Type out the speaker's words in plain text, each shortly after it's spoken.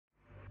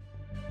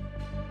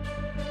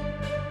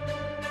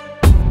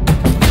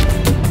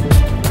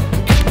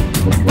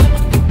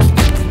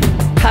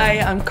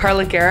I'm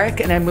Carla Gericke,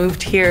 and I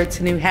moved here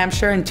to New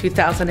Hampshire in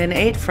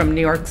 2008 from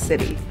New York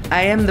City.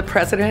 I am the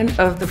president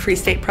of the Free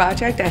State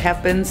Project. I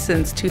have been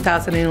since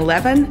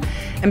 2011,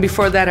 and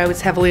before that I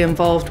was heavily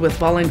involved with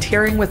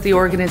volunteering with the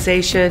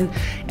organization,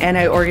 and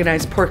I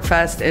organized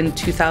PorcFest in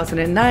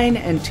 2009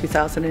 and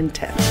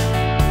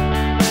 2010.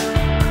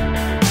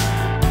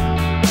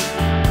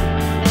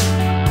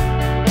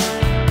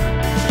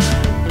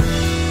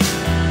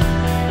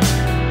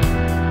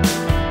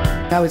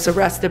 I was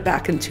arrested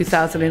back in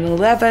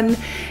 2011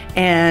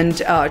 and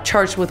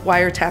charged with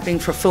wiretapping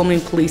for filming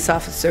police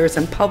officers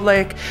in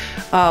public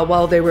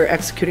while they were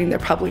executing their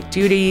public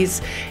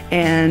duties,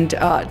 and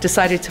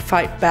decided to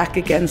fight back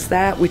against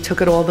that. We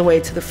took it all the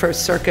way to the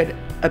First Circuit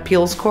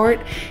Appeals Court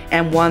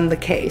and won the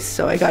case.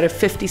 So I got a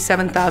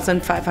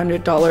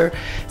 $57,500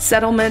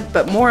 settlement,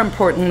 but more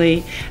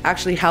importantly,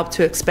 actually helped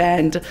to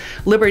expand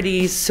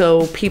liberties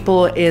so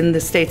people in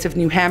the states of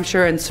New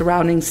Hampshire and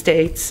surrounding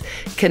states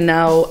can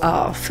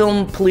now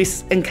film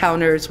police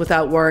encounters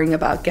without worrying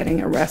about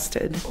getting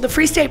arrested. The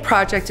Free State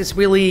Project is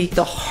really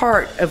the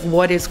heart of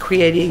what is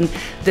creating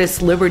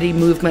this liberty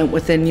movement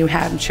within New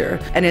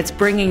Hampshire, and it's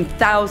bringing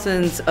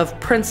thousands of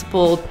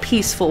principled,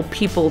 peaceful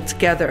people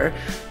together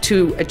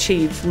to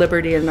achieve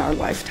liberty in our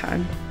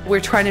lifetime.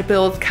 We're trying to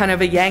build kind of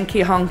a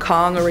Yankee Hong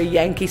Kong or a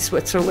Yankee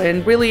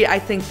Switzerland. Really, I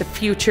think the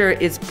future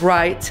is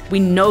bright.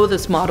 We know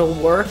this model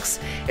works.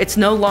 It's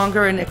no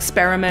longer an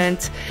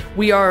experiment.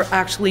 We are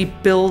actually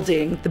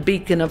building the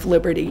beacon of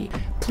liberty.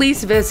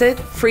 Please visit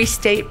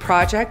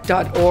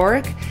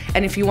freestateproject.org,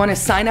 and if you want to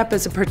sign up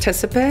as a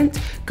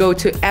participant, go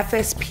to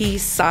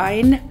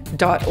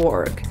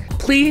FSPsign.org.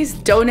 Please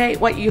donate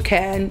what you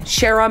can,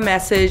 share our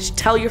message,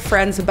 tell your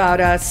friends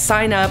about us,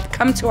 sign up,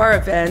 come to our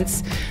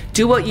events,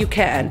 do what you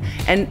can,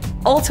 and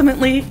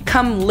ultimately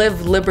come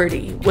live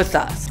liberty with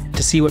us.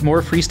 To see what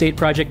more Free State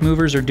Project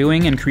movers are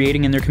doing and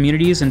creating in their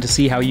communities, and to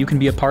see how you can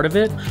be a part of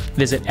it,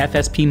 visit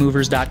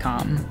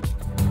FSPmovers.com.